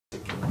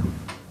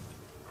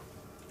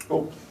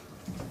Oh,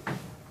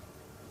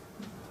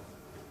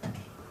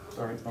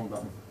 sorry, wrong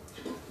button.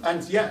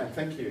 And yeah,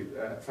 thank you.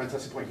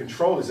 Fantastic point.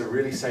 Control is a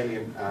really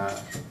salient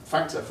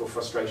factor for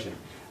frustration.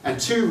 And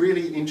two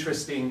really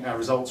interesting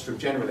results from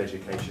general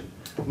education.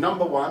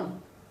 Number one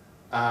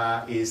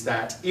is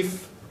that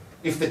if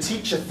the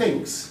teacher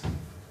thinks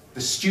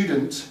the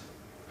student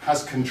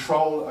has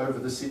control over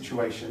the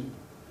situation,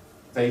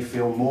 they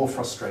feel more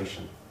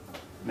frustration.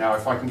 Now,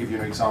 if I can give you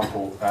an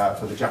example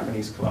for the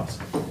Japanese class.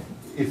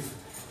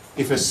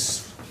 If a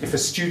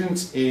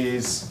student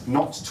is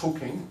not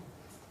talking,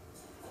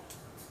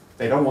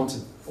 they don't want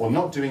to, or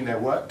not doing their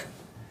work,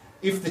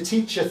 if the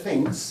teacher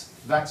thinks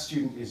that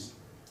student is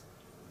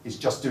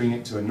just doing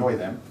it to annoy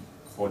them,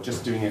 or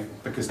just doing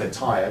it because they're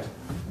tired,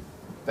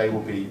 they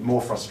will be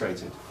more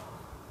frustrated.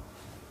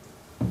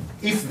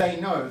 If they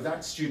know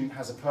that student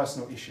has a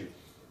personal issue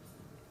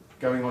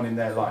going on in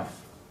their life,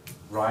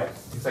 right?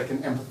 If they can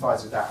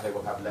empathize with that, they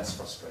will have less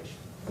frustration.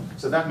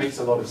 So that makes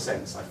a lot of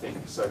sense, I think.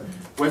 So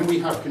when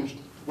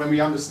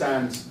we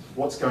understand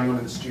what's going on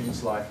in the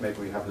student's life, maybe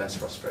we have less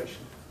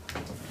frustration.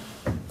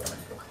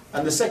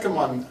 And the second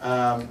one,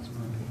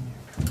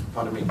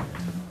 pardon me,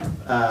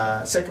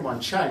 second one,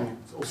 Chang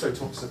also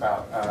talks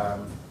about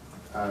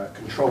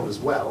control as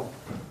well.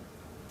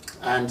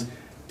 And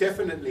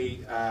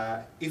definitely,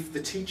 if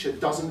the teacher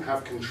doesn't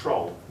have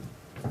control,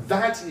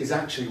 that is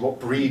actually what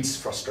breeds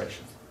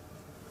frustration.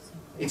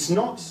 It's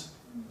not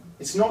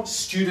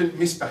student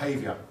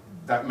misbehavior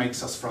that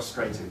makes us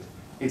frustrated.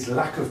 It's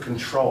lack of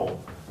control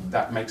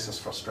that makes us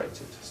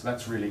frustrated. So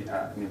that's really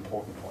an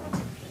important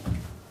point.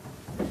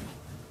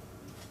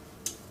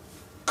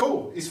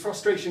 Cool. Is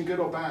frustration good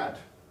or bad?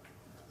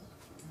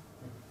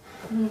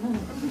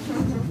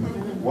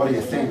 What do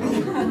you think?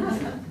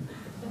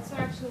 That's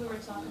actually what we're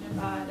talking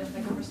about, if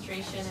like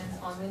frustration is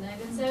only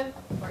negative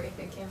or if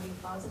it can be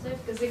positive.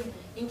 Because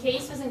in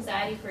case with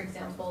anxiety, for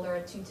example, there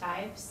are two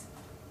types,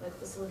 like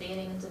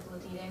facilitating and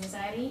debilitating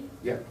anxiety.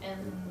 Yeah.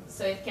 And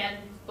so it can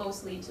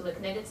both lead to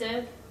like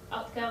negative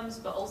outcomes,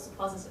 but also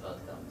positive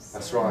outcomes.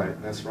 That's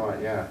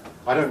right, yeah.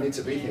 I don't need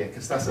to be here,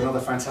 because that's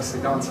another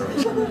fantastic answer,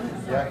 actually.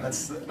 Yeah,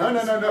 that's, no,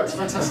 it's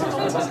fantastic, it's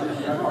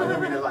fantastic. No, I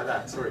don't mean it like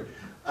that, sorry.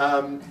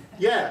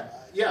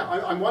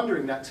 I'm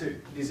wondering that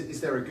too. Is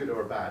there a good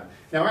or a bad?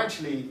 Now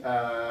actually,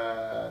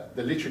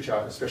 the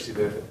literature, especially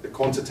the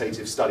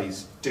quantitative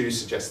studies, do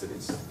suggest that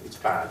it's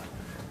bad.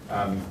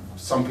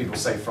 Some people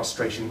say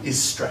frustration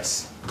is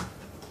stress.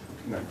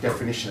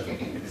 Definition of it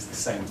is the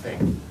same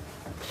thing.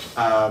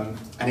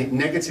 And it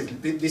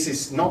negatively, this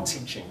is not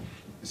teaching,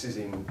 this is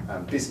in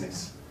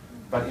business.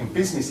 But in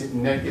business it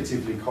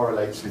negatively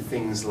correlates with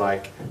things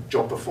like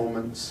job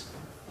performance,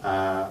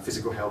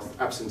 physical health,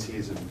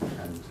 absenteeism,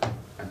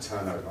 and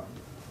turnover.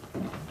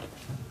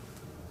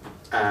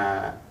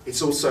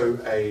 It's also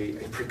a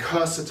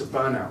precursor to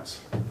burnout,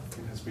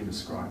 it has been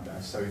described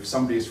as. So if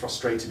somebody is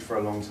frustrated for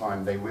a long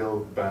time, they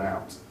will burn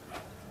out.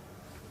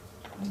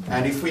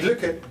 And if we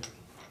look at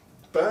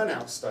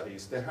burnout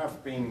studies, there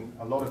have been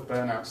a lot of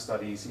burnout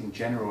studies in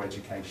general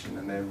education,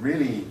 and they're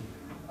really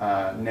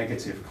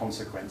negative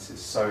consequences.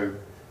 So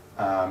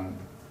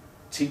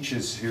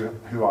teachers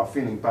who are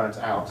feeling burnt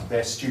out,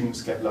 their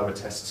students get lower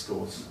test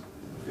scores,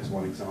 is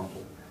one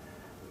example.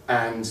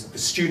 And the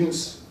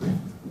students,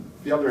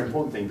 the other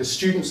important thing, the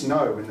students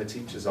know when the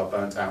teachers are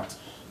burnt out,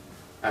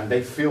 and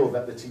they feel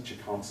that the teacher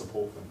can't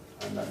support them,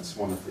 and that's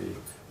one of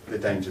the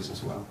dangers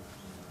as well.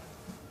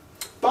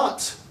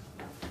 But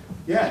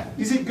yeah,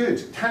 is it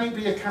good? Can it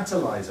be a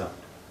catalyzer?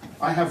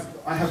 I have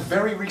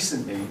very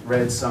recently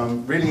read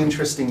some really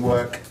interesting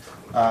work,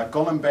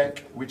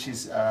 Golombek, which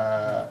is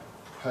her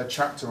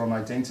chapter on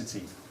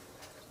identity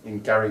in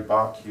Gary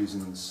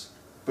Barkhuizen's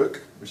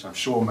book, which I'm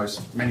sure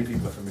many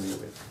people are familiar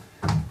with,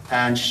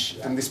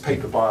 and this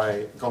paper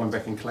by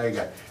Golombek and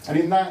Klager. And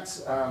in that,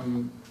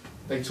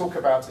 they talk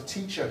about a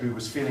teacher who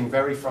was feeling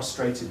very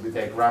frustrated with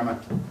their grammar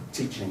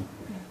teaching,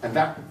 and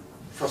that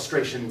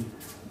frustration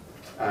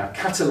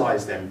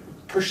catalyzed them,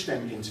 pushed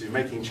them into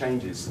making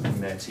changes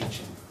in their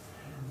teaching.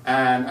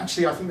 And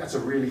actually, I think that's a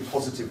really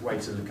positive way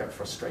to look at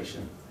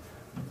frustration.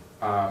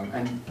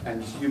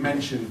 And you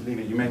mentioned,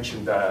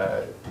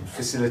 Lena,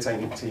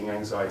 facilitating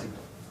anxiety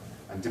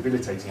and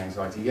debilitating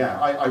anxiety. Yeah,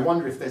 I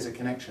wonder if there's a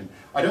connection.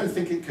 I don't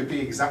think it could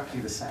be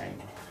exactly the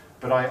same,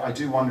 but I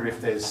do wonder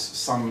if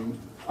there's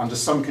under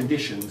some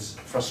conditions,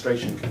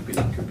 frustration could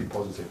be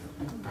positive.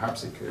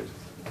 Perhaps it could.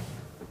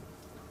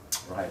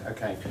 Right,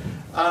 okay.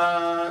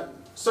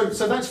 So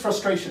that's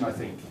frustration, I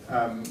think,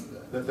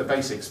 the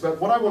basics. But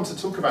what I want to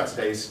talk about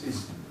today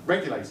is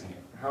regulating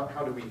it.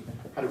 How do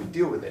we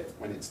deal with it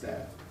when it's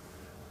there?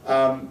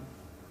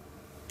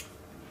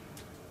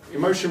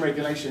 Emotion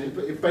regulation,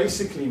 it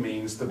basically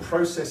means the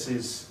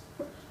processes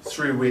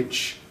through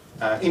which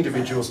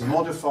individuals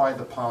modify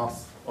the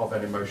path of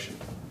an emotion.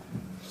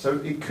 So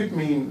it could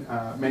mean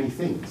many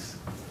things.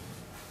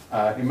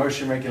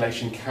 Emotion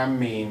regulation can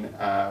mean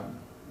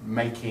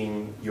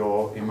making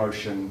your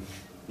emotion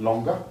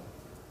longer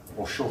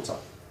or shorter,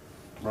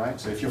 right?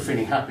 So if you're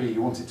feeling happy,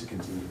 you want it to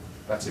continue.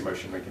 That's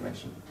emotion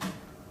regulation.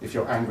 If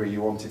you're angry,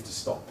 you want it to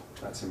stop.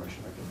 That's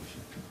emotion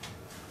regulation.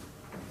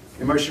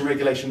 Emotion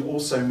regulation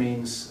also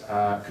means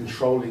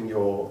controlling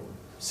your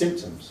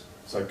symptoms.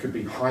 So it could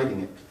be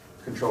hiding it,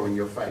 controlling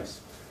your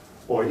face.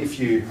 Or if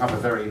you have a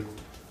very,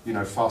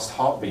 fast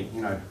heartbeat,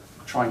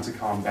 trying to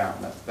calm down,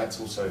 that's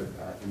also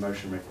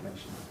emotion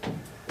regulation.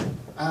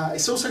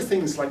 It's also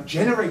things like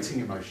generating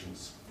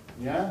emotions,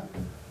 yeah?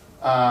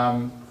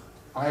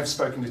 I have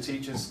spoken to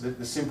teachers that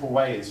the simple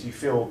way is you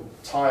feel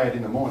tired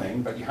in the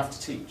morning, but you have to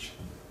teach.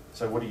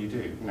 So what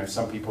do?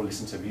 Some people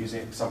listen to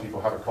music, some people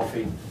have a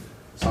coffee,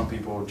 some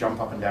people jump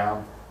up and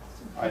down.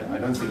 I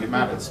don't think it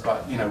matters,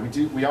 but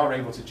we are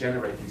able to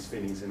generate these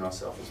feelings in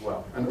ourselves as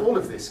well. And all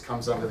of this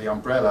comes under the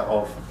umbrella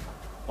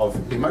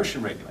of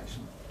emotion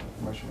regulation.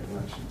 Emotion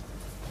regulation.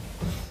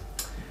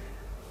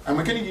 And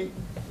we're going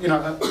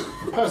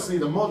to, personally,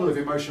 the model of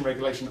emotion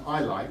regulation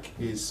I like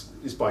is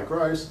by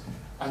Gross,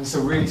 and it's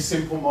a really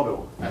simple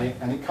model,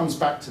 and it comes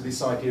back to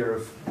this idea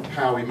of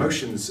how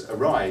emotions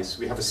arise.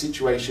 We have a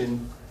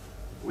situation,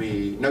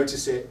 we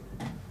notice it,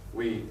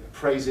 we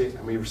praise it,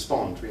 and we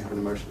respond. We have an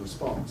emotional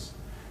response.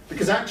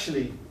 Because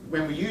actually,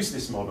 when we use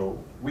this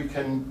model, we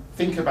can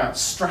think about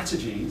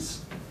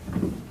strategies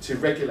to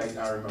regulate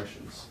our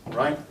emotions,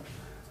 right?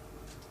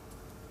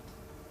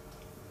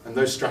 And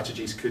those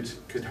strategies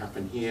could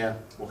happen here,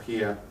 or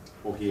here,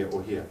 or here,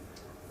 or here.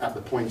 At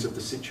the point of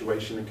the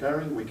situation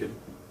occurring, we could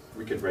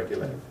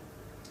regulate.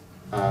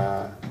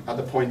 At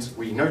the point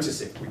we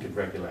notice it, we could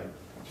regulate.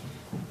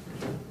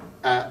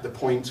 At the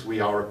point we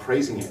are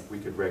appraising it, we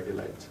could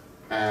regulate.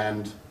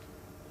 And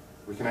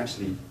we can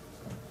actually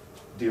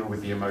deal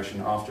with the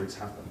emotion after it's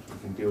happened. We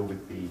can deal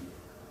with the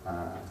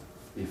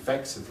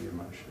effects of the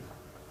emotion.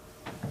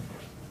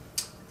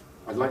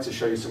 I'd like to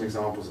show you some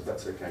examples, if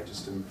that's okay,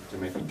 just to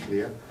make it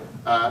clear.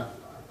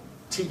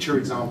 Teacher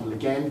example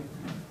again.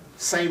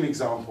 Same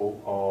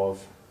example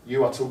of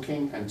you are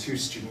talking and two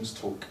students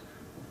talk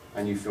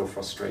and you feel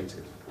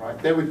frustrated, right?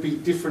 There would be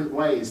different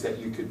ways that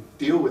you could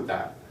deal with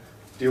that,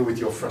 deal with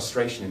your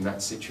frustration in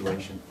that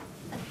situation.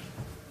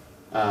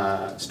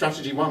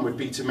 Strategy one would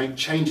be to make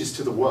changes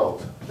to the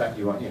world that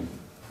you are in,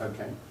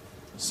 okay?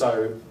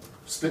 So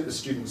split the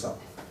students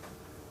up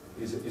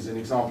is an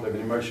example of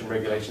an emotion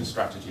regulation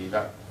strategy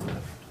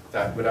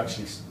that would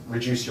actually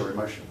reduce your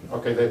emotion.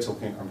 Okay, they're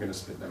talking, I'm going to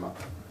split them up,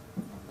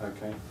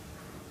 okay?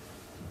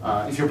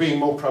 If you're being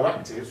more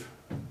proactive,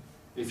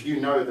 if you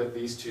know that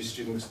these two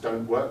students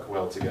don't work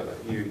well together,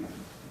 you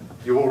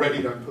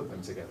already don't put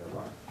them together,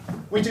 right?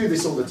 We do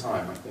this all the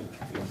time, I think,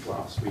 in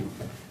class.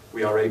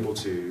 We are able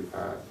to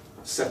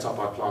set up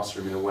our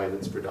classroom in a way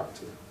that's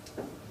productive.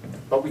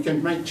 But we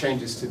can make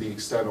changes to the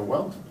external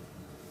world.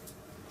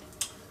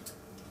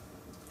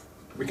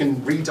 We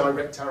can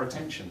redirect our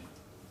attention.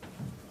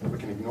 We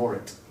can ignore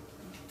it.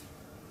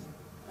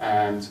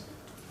 And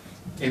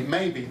it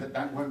may be that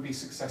that won't be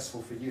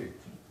successful for you.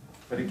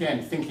 But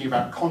again, thinking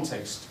about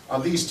context, are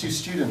these two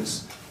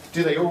students,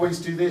 do they always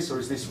do this, or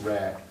is this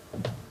rare?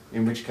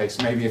 In which case,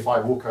 maybe if I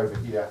walk over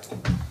here,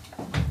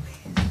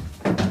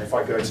 and if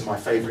I go to my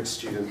favourite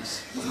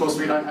students, of course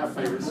we don't have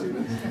favourite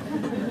students,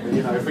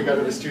 but if we go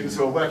to the students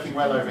who are working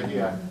well over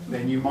here,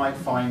 then you might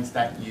find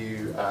that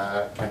you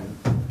can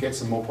get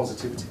some more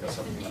positivity or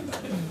something like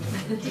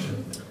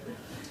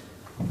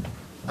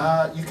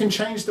that. You can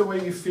change the way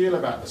you feel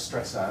about the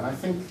stressor, and I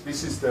think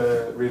this is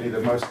really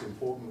the most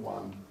important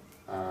one.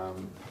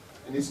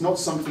 And it's not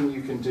something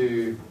you can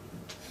do,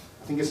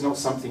 I think it's not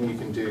something you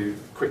can do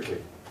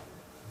quickly.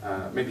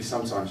 Maybe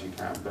sometimes you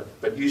can,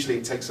 but usually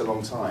it takes a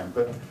long time.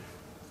 But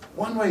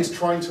one way is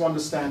trying to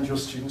understand your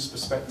student's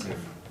perspective.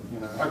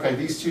 Okay,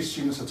 these two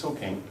students are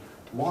talking.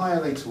 Why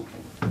are they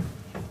talking?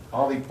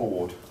 Are they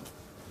bored?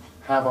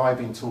 Have I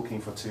been talking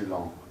for too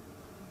long?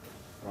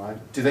 Right?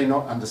 Do they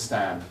not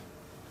understand?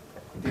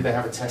 Did they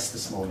have a test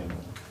this morning?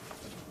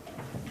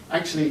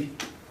 Actually,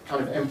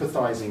 kind of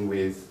empathizing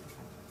with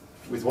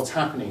what's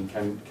happening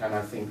can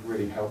I think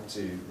really help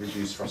to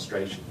reduce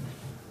frustration.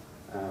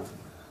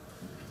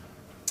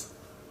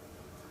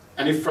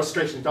 And if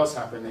frustration does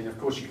happen, then of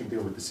course you can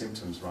deal with the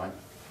symptoms, right?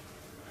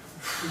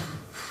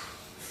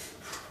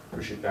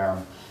 Push it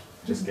down,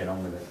 just get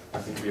on with it. I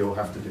think we all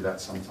have to do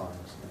that sometimes.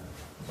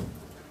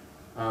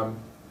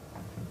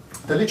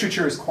 The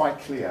literature is quite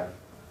clear,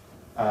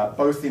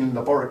 both in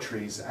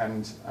laboratories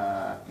and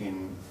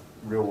in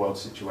real-world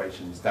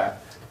situations,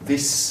 that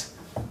this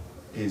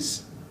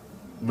is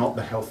not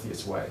the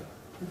healthiest way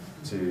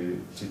to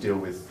deal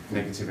with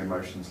negative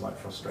emotions like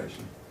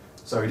frustration.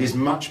 So it is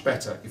much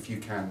better if you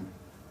can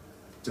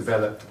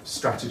develop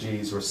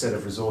strategies or a set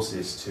of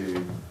resources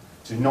to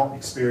not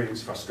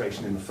experience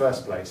frustration in the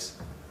first place,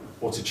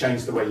 or to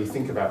change the way you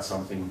think about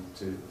something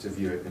to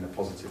view it in a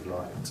positive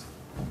light.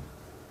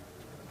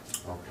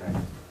 Okay.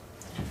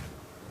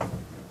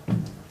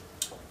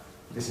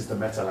 This is the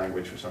meta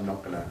language, which I'm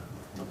not going to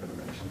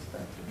mention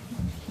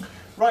today.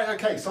 Right.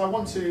 Okay. So I'm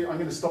going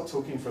to stop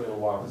talking for a little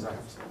while because I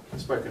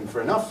have spoken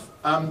for enough.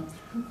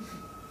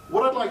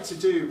 What I'd like to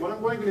do, what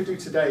I'm going to do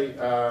today,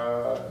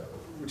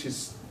 which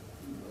is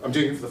I'm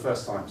doing it for the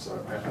first time,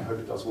 so I hope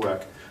it does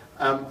work.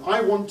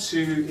 I want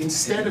to,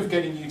 instead of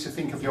getting you to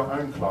think of your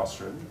own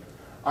classroom,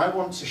 I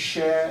want to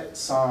share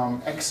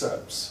some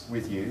excerpts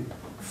with you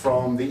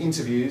from the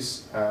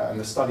interviews and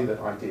the study that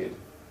I did.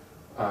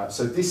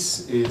 So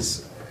this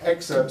is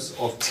excerpts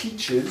of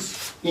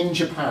teachers in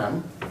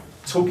Japan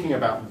talking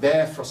about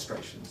their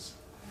frustrations.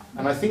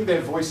 And I think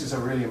their voices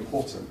are really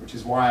important, which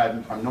is why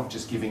I'm not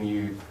just giving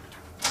you,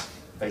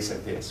 they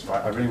said this,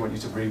 right? I really want you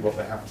to read what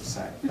they have to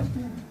say.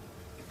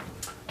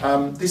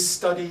 This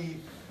study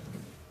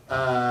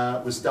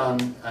was done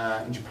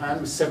in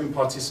Japan with 7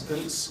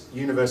 participants,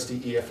 university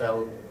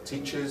EFL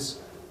teachers,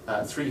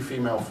 3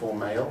 female, 4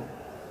 male,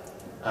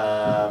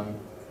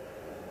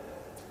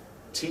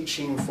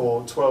 teaching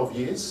for 12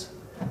 years,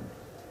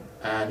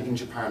 and in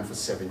Japan for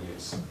 7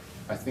 years.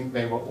 I think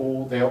they are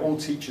all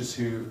teachers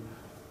who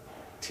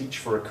teach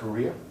for a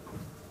career.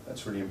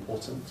 That's really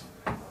important.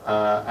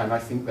 And I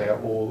think they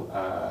are all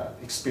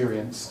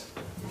experienced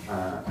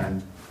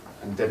and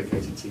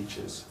dedicated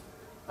teachers.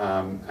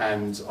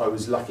 And I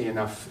was lucky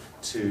enough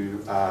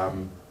to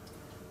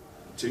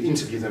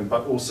interview them,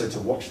 but also to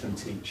watch them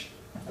teach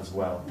as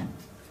well,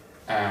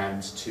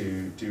 and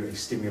to do a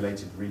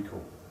stimulated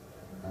recall.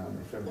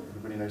 If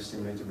everybody knows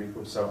stimulated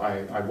recall. So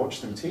I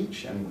watched them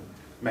teach and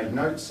made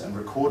notes and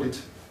recorded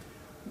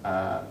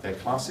their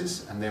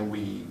classes, and then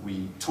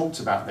we talked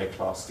about their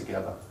class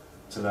together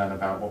to learn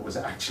about what was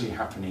actually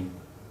happening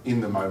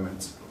in the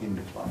moment in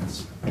the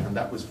class, and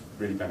that was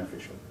really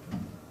beneficial.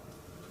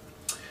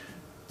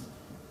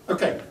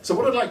 Okay, so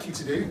what I'd like you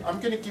to do, I'm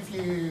going to give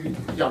you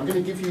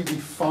the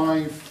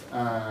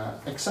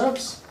 5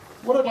 excerpts.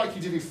 What I'd like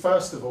you to do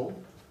first of all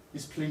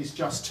is please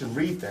just to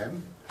read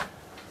them,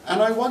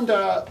 and I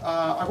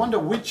wonder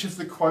which of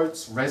the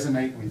quotes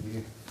resonate with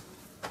you.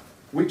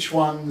 Which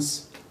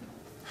ones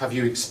have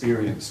you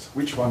experienced?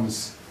 Which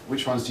ones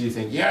do you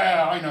think,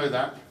 yeah, I know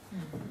that.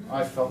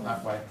 I felt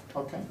that way.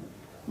 Okay.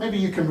 Maybe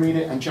you can read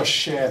it and just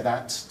share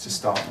that to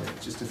start with.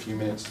 Just a few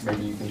minutes.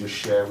 Maybe you can just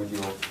share with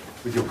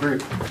your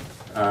group.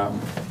 Ask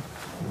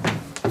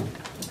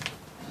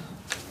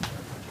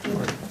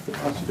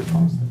you to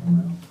pass them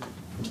around.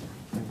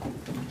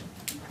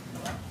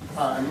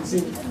 And it's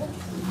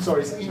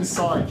it's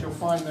inside. You'll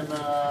find them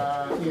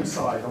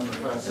inside on the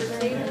first.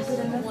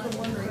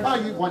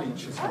 One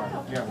each is fine.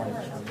 Yeah, one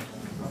each.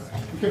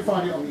 You can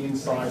find it on the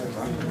inside of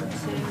the.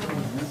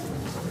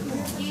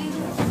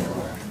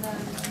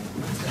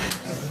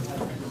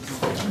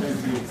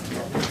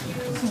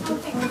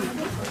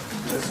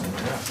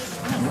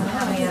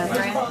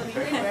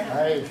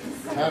 Hey,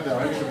 Kanda,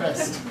 I'm the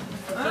best.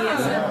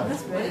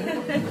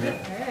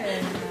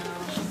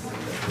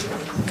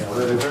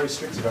 Although they're very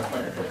strict about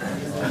paper.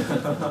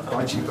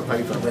 Buy cheaper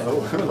paper, but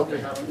I'll be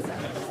happy.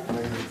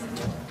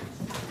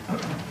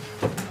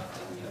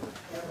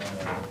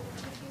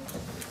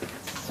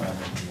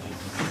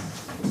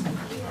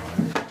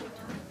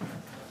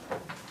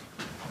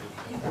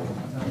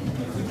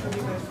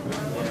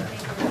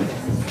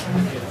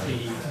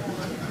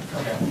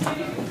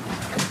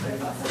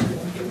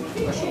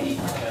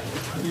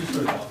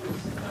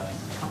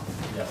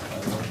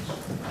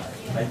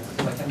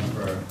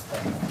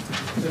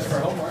 Just for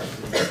homework?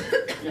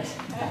 Yes.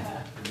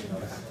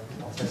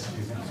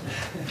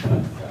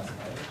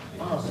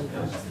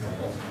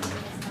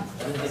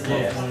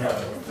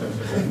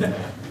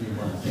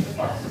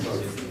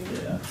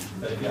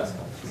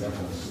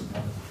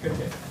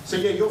 So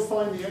yeah, you'll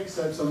find the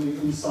excerpts on the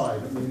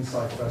inside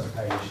first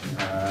page.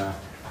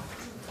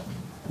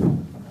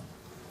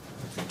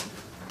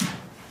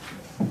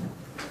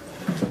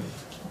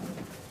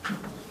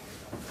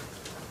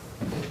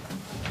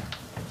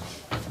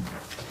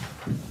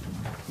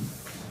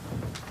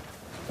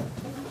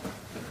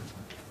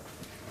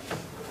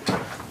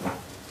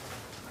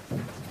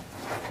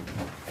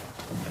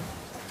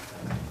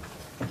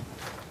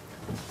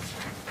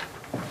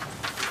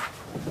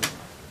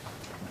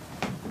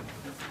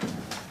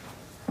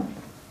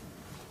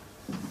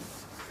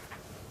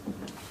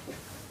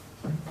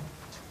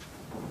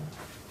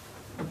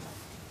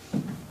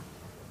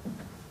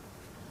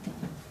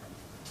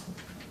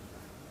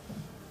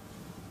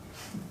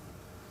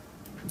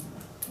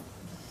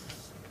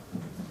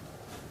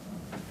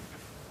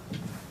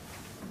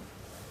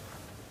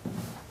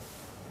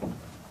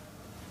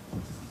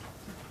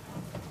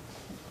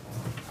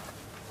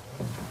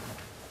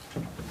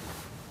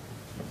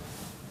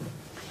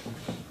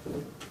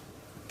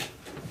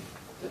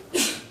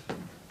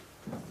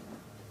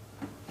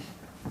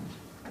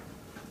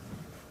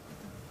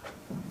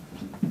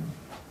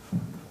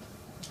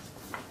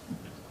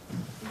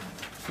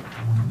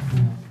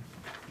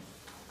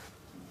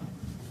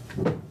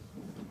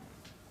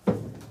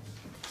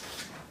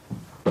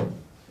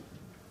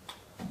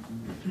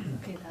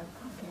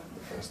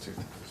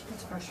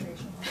 It's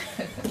frustration.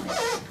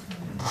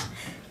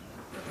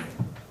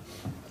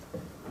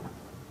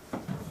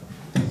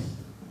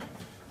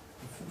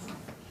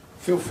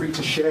 Feel free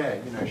to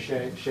share,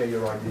 share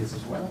your ideas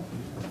as well.